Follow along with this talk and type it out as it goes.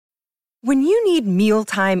When you need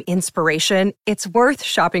mealtime inspiration, it's worth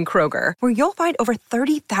shopping Kroger, where you'll find over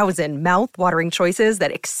 30,000 mouth-watering choices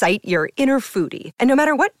that excite your inner foodie. And no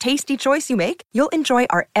matter what tasty choice you make, you'll enjoy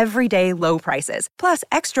our everyday low prices, plus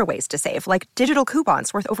extra ways to save, like digital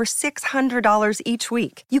coupons worth over $600 each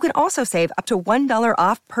week. You can also save up to $1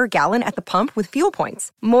 off per gallon at the pump with fuel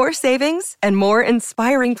points. More savings and more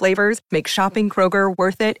inspiring flavors make shopping Kroger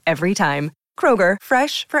worth it every time. Kroger,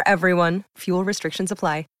 fresh for everyone. Fuel restrictions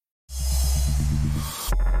apply.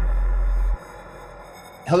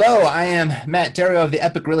 Hello, I am Matt Terrio of the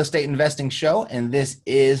Epic Real Estate Investing Show, and this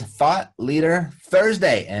is Thought Leader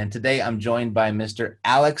Thursday. And today I'm joined by Mr.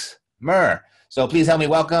 Alex Murr. So please help me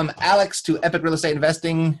welcome Alex to Epic Real Estate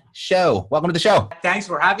Investing Show. Welcome to the show. Thanks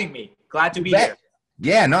for having me. Glad to be here.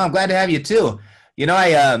 Yeah, no, I'm glad to have you too. You know,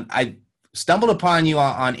 I stumbled upon you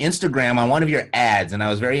on Instagram on one of your ads, and I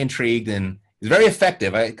was very intrigued, and it was very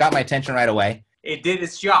effective. It got my attention right away. It did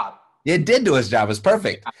its job. It did do its job. It was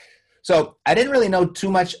perfect. So I didn't really know too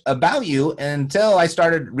much about you until I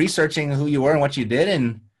started researching who you were and what you did,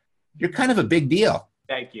 and you're kind of a big deal.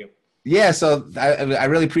 Thank you. Yeah, so I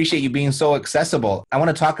really appreciate you being so accessible. I want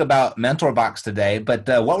to talk about MentorBox today, but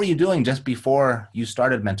what were you doing just before you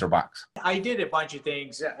started MentorBox? I did a bunch of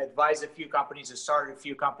things, advised a few companies, started a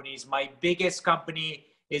few companies. My biggest company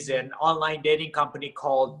is an online dating company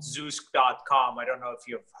called Zoosk.com. I don't know if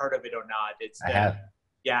you've heard of it or not. I have.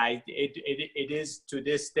 Yeah, it is to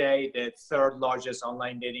this day the third largest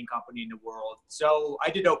online dating company in the world. So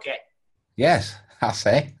I did okay. Yes, I'll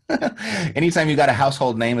say. Anytime you got a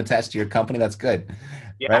household name attached to your company, that's good.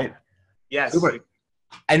 Yeah. Right? Yes. Super.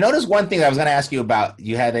 I noticed one thing I was going to ask you about.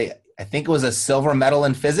 You had I think it was a silver medal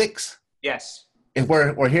in physics. Yes. If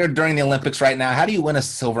we're here during the Olympics right now, how do you win a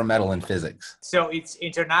silver medal in physics? So it's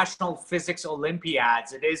International Physics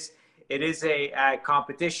Olympiads. It is a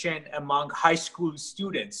competition among high school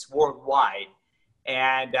students worldwide.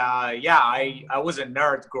 And I was a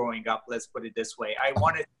nerd growing up, let's put it this way. I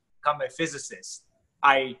wanted to become a physicist.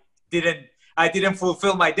 I didn't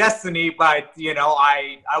fulfill my destiny, but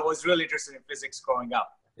I was really interested in physics growing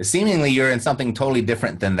up. Seemingly you're in something totally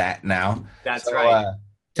different than that now. That's right.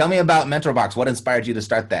 Tell me about MentorBox. What inspired you to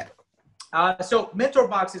start that? So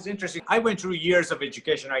MentorBox is interesting. I went through years of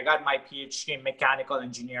education. I got my PhD in mechanical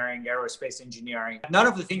engineering, aerospace engineering. None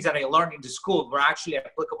of the things that I learned in the school were actually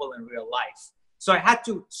applicable in real life. So I had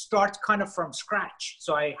to start kind of from scratch.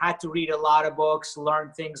 So I had to read a lot of books,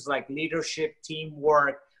 learn things like leadership,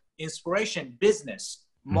 teamwork, inspiration, business,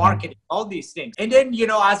 marketing, all these things. And then,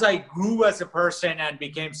 as I grew as a person and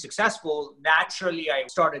became successful, naturally I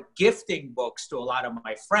started gifting books to a lot of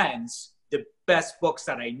my friends. The best books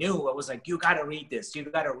that I knew, I was like, you got to read this. You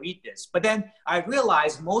got to read this. But then I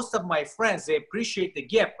realized most of my friends, they appreciate the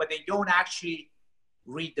gift, but they don't actually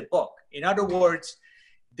read the book. In other words,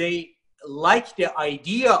 they like the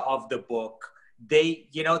idea of the book. They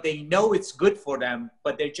know it's good for them,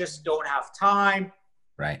 but they just don't have time.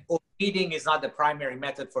 Right. Or reading is not the primary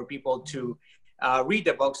method for people to read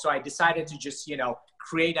the book. So I decided to just,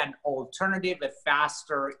 create an alternative, a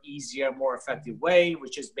faster, easier, more effective way,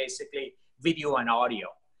 which is basically video and audio.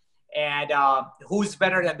 And who's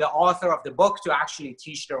better than the author of the book to actually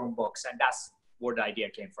teach their own books? And that's where the idea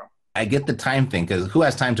came from. I get the time thing, because who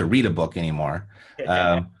has time to read a book anymore?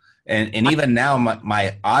 And even now,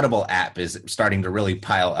 my Audible app is starting to really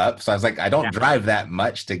pile up. So I was like, I don't drive that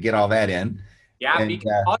much to get all that in. Yeah, and,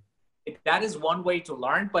 because that is one way to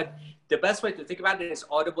learn. But the best way to think about it is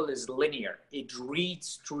Audible is linear. It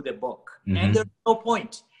reads through the book. Mm-hmm. And there's no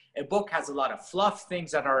point. A book has a lot of fluff,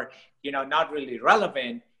 things that are, not really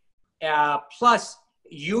relevant. Plus,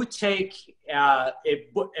 you take a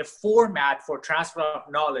format for transfer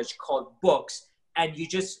of knowledge called books, and you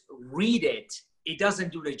just read it. It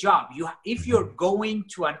doesn't do the job. If you're going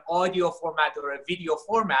to an audio format or a video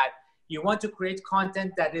format, you want to create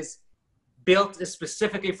content that is built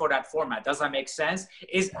specifically for that format. Does that make sense?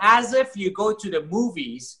 It's as if you go to the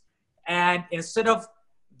movies, and instead of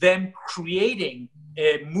them creating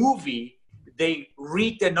a movie, they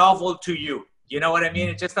read the novel to you. You know what I mean?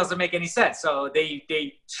 It just doesn't make any sense. So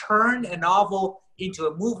they turn a novel into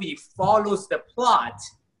a movie, follows the plot,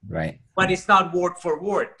 right? But it's not word for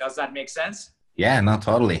word. Does that make sense? Yeah, no,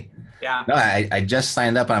 totally. Yeah. No, I just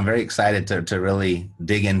signed up. I'm very excited to really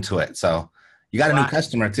dig into it. So you got a new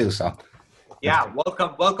customer too. So yeah,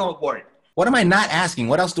 welcome aboard. What am I not asking?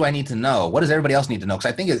 What else do I need to know? What does everybody else need to know?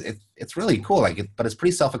 Because I think it's really cool, but it's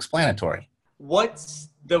pretty self-explanatory. What's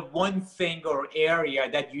the one thing or area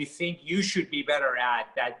that you think you should be better at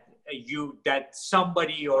that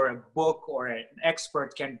somebody or a book or an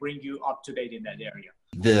expert can bring you up to date in that area?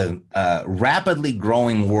 The rapidly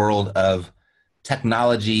growing world of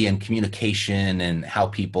technology and communication and how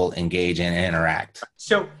people engage and interact?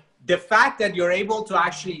 So the fact that you're able to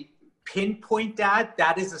actually pinpoint that,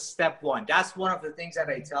 that is a step one. That's one of the things that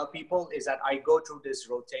I tell people is that I go through this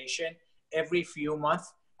rotation every few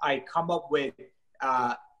months. I come up with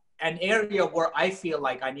an area where I feel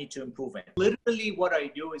like I need to improve in. Literally what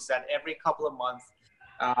I do is that every couple of months,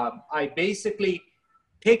 I basically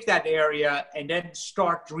pick that area and then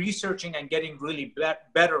start researching and getting really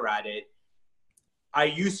better at it. I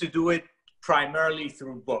used to do it primarily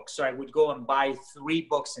through books. So I would go and buy 3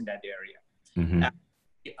 books in that area. Mm-hmm.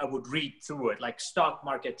 I would read through it, like stock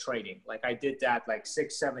market trading. Like I did that like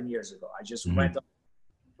 6-7 years ago. I just went,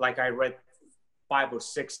 like I read 5 or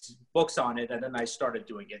 6 books on it, and then I started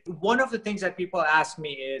doing it. One of the things that people ask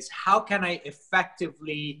me is, how can I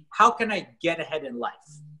get ahead in life?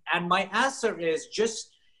 And my answer is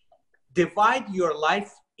just divide your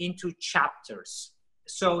life into chapters.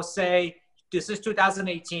 So say, this is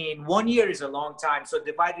 2018, 1 year is a long time. So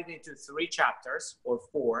divide it into 3 chapters or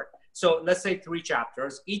 4. So let's say 3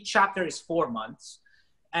 chapters. Each chapter is 4 months.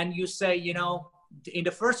 And you say, you know, in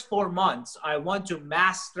the first 4 months, I want to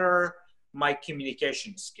master my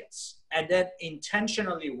communication skills and then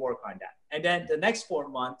intentionally work on that. And then the next 4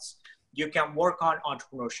 months, you can work on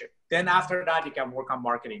entrepreneurship. Then after that, you can work on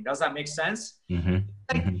marketing. Does that make sense?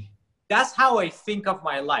 Mm-hmm. That's how I think of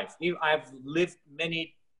my life. I've lived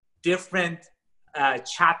many different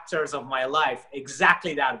chapters of my life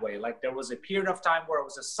exactly that way. Like there was a period of time where I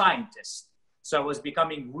was a scientist. So I was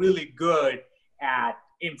becoming really good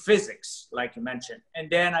in physics, like you mentioned. And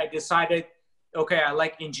then I decided, okay, I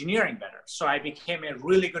like engineering better. So I became a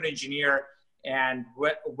really good engineer and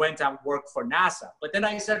went and worked for NASA. But then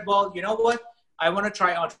I said, well, you know what? I want to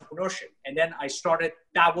try entrepreneurship. And then I started,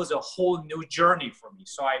 that was a whole new journey for me.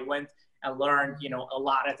 So I went and learned, you know, a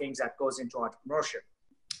lot of things that goes into entrepreneurship.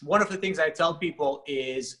 One of the things I tell people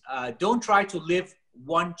is don't try to live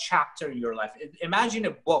one chapter in your life. Imagine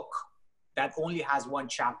a book that only has one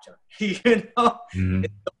chapter. You know,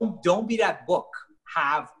 don't be that book.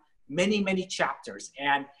 Have many, many chapters.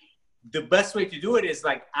 And the best way to do it is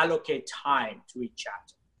like allocate time to each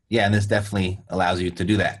chapter. Yeah, and this definitely allows you to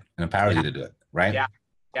do that and empowers you to do it, right?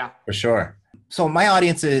 Yeah. For sure. So my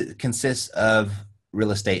audience consists of real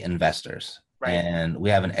estate investors. Right. And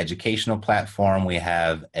we have an educational platform. We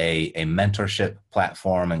have a mentorship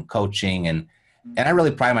platform and coaching. And I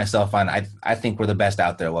really pride myself on, I think we're the best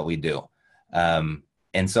out there at what we do.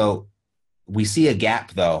 And so we see a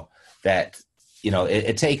gap, though, that, you know,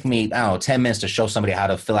 it takes me, I don't know, 10 minutes to show somebody how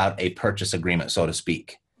to fill out a purchase agreement, so to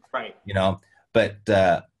speak. Right. You know, but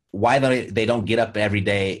why they don't get up every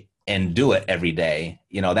day and do it every day,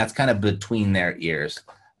 you know, that's kind of between their ears.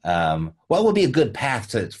 What would be a good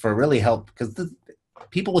path for really help? Because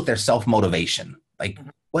people with their self-motivation, like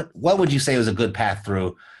what would you say was a good path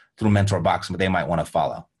through Mentor Box that they might want to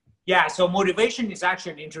follow? Yeah. So motivation is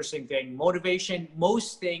actually an interesting thing. Motivation,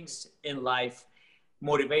 most things in life,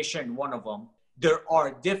 motivation, one of them, there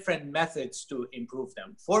are different methods to improve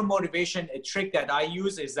them. For motivation, a trick that I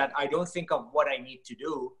use is that I don't think of what I need to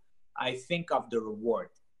do. I think of the reward.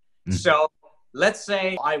 So let's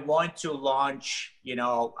say I want to launch, you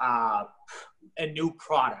know, a new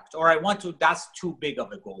product, or that's too big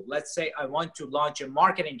of a goal. Let's say I want to launch a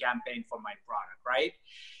marketing campaign for my product, right?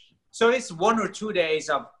 So it's 1 or 2 days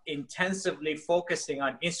of intensively focusing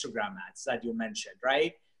on Instagram ads that you mentioned,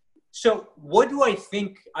 right? So what do I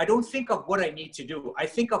think? I don't think of what I need to do. I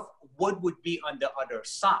think of what would be on the other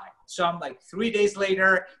side. So I'm like 3 days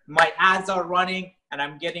later, my ads are running and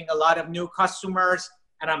I'm getting a lot of new customers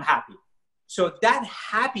and I'm happy. So that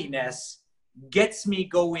happiness gets me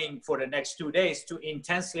going for the next 2 days to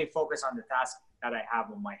intensely focus on the task that I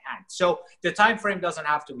have on my hand. So the time frame doesn't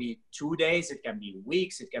have to be 2 days. It can be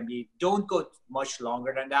weeks. It can be, don't go much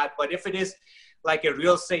longer than that. But if it is like a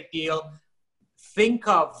real estate deal, think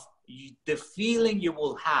of the feeling you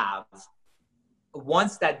will have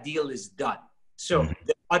once that deal is done. So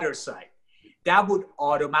the other side, that would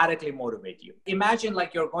automatically motivate you. Imagine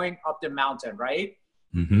like you're going up the mountain, right?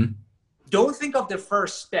 Don't think of the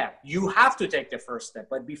first step. You have to take the first step.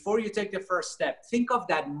 But before you take the first step, think of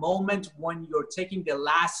that moment when you're taking the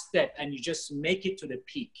last step and you just make it to the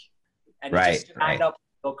peak. And you just stand up,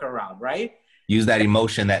 look around, right? Use that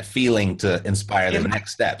emotion, that feeling to inspire the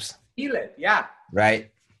next steps. Feel it, yeah. Right.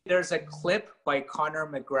 There's a clip by Conor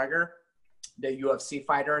McGregor, the UFC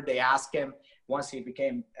fighter. They asked him, once he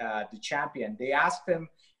became the champion, they asked him,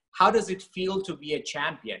 how does it feel to be a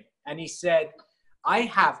champion? And he said, I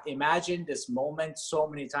have imagined this moment so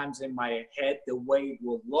many times in my head, the way it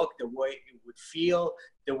would look, the way it would feel,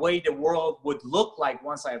 the way the world would look like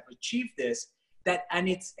once I've achieved this, and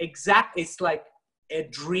it's like a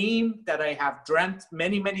dream that I have dreamt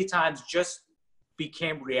many, many times just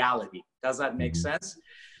became reality. Does that make sense?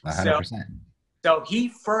 100%. So he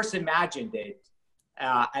first imagined it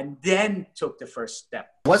and then took the first step.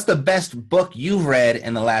 What's the best book you've read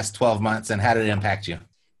in the last 12 months and how did it impact you?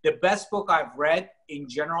 The best book I've read in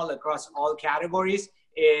general across all categories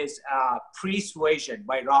is Persuasion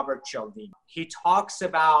by Robert Cialdini. He talks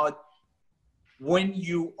about when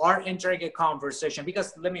you are entering a conversation,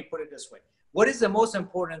 because let me put it this way. What is the most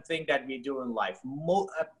important thing that we do in life?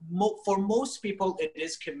 For most people, it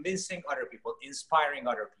is convincing other people, inspiring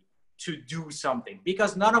other people to do something,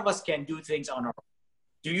 because none of us can do things on our own.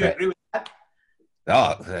 Do you agree with that?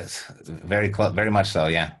 Oh, that's very close, very much so,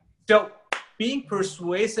 yeah. So being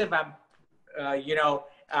persuasive and,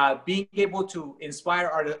 being able to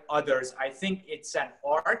inspire others, I think it's an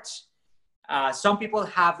art. Some people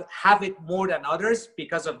have it more than others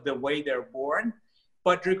because of the way they're born.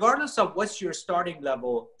 But regardless of what's your starting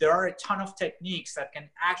level, there are a ton of techniques that can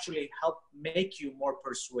actually help make you more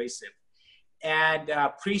persuasive. And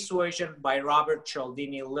Persuasion by Robert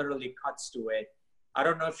Cialdini literally cuts to it. I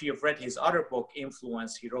don't know if you've read his other book,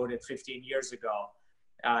 Influence. He wrote it 15 years ago.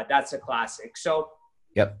 That's a classic. So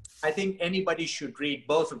yep. I think anybody should read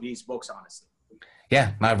both of these books, honestly.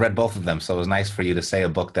 Yeah, I've read both of them. So it was nice for you to say a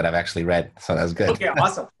book that I've actually read. So that was good. Okay,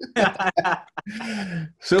 awesome.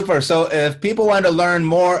 Super. So if people want to learn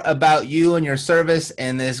more about you and your service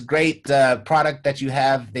and this great product that you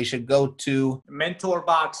have, they should go to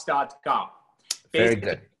mentorbox.com. Very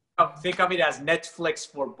good. Think of it as Netflix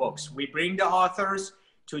for books. We bring the authors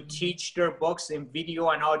to teach their books in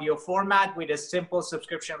video and audio format with a simple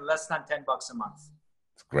subscription, less than $10 a month.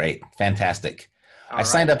 It's great. Fantastic. I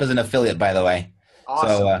signed up as an affiliate, by the way. Awesome.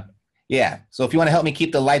 So, so if you want to help me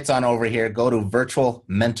keep the lights on over here, go to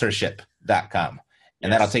virtualmentorship.com,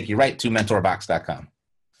 and that'll take you right to mentorbox.com.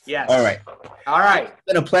 Yes. All right. It's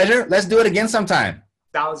been a pleasure. Let's do it again sometime.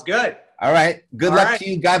 Sounds good. All right. Good luck to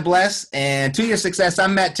you. God bless. And to your success,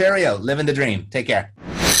 I'm Matt Theriault, living the dream. Take care.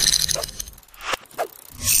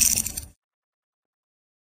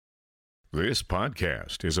 This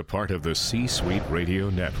podcast is a part of the C-Suite Radio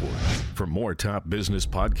Network. For more top business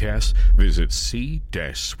podcasts, visit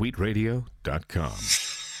c-suiteradio.com.